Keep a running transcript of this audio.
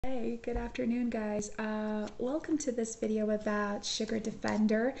Hey, good afternoon, guys. Welcome to this video about Sugar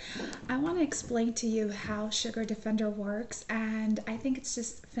Defender. I want to explain to you how Sugar Defender works, and I think it's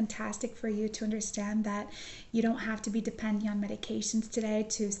just fantastic for you to understand that you don't have to be depending on medications today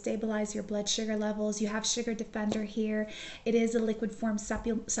to stabilize your blood sugar levels. You have Sugar Defender here. It is a liquid form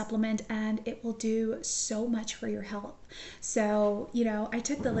supplement, and it will do so much for your health. So, I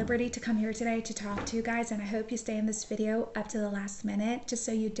took the liberty to come here today to talk to you guys, and I hope you stay in this video up to the last minute just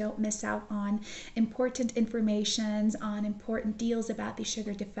so you don't miss out on important information, on important deals about the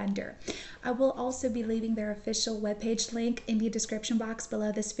Sugar Defender. I will also be leaving their official webpage link in the description box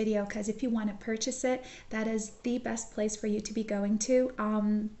below this video, because if you want to purchase it, that is the best place for you to be going to.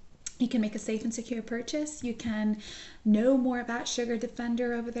 You can make a safe and secure purchase. You can know more about Sugar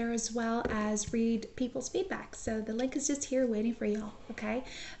Defender over there, as well as read people's feedback. So the link is just here waiting for y'all, okay?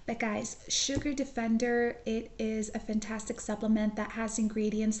 But guys, Sugar Defender, it is a fantastic supplement that has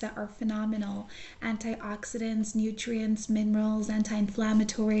ingredients that are phenomenal. Antioxidants, nutrients, minerals,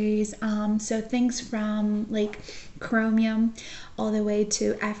 anti-inflammatories. So things from like chromium all the way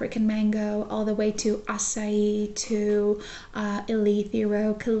to African mango, all the way to acai, to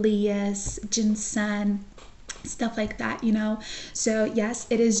eleuthero, ginseng, stuff like that, So yes,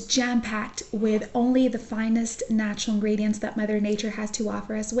 it is jam-packed with only the finest natural ingredients that Mother Nature has to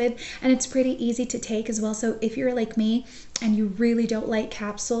offer us with, and it's pretty easy to take as well. So if you're like me and you really don't like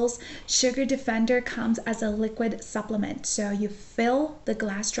capsules, Sugar Defender comes as a liquid supplement. So you fill the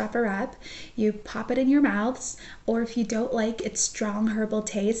glass dropper up, you pop it in your mouths, or if you don't like its strong herbal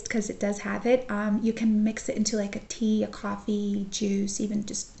taste, because it does have it, you can mix it into like a tea, a coffee, juice, even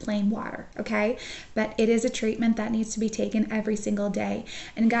just plain water, okay? But it is a treatment that needs to be taken every single day.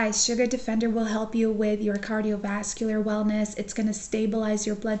 And guys, Sugar Defender will help you with your cardiovascular wellness. It's going to stabilize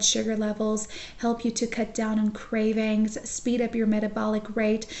your blood sugar levels, help you to cut down on cravings, speed up your metabolic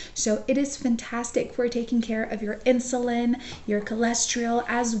rate. So it is fantastic for taking care of your insulin, your cholesterol,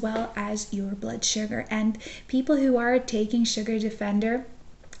 as well as your blood sugar. And people who are taking Sugar Defender,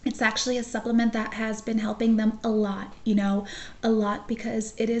 it's actually a supplement that has been helping them a lot, a lot,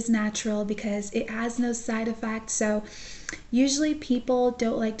 because it is natural, because it has no side effects. So usually people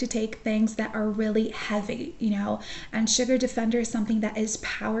don't like to take things that are really heavy, and Sugar Defender is something that is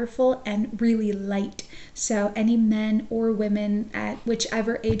powerful and really light. So any men or women at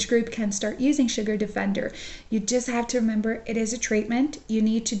whichever age group can start using Sugar Defender. You just have to remember it is a treatment. You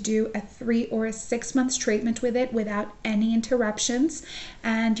need to do a 3 or a 6 months treatment with it without any interruptions,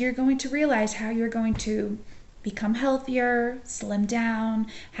 and you're going to realize how you're going to become healthier, slim down,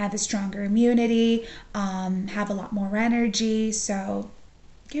 have a stronger immunity, have a lot more energy. So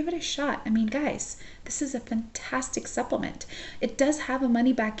give it a shot. I mean, guys, this is a fantastic supplement. It does have a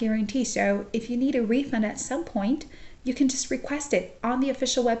money-back guarantee, so if you need a refund at some point, you can just request it on the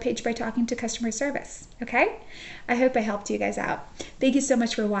official webpage by talking to customer service, okay? I hope I helped you guys out. Thank you so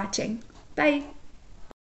much for watching. Bye.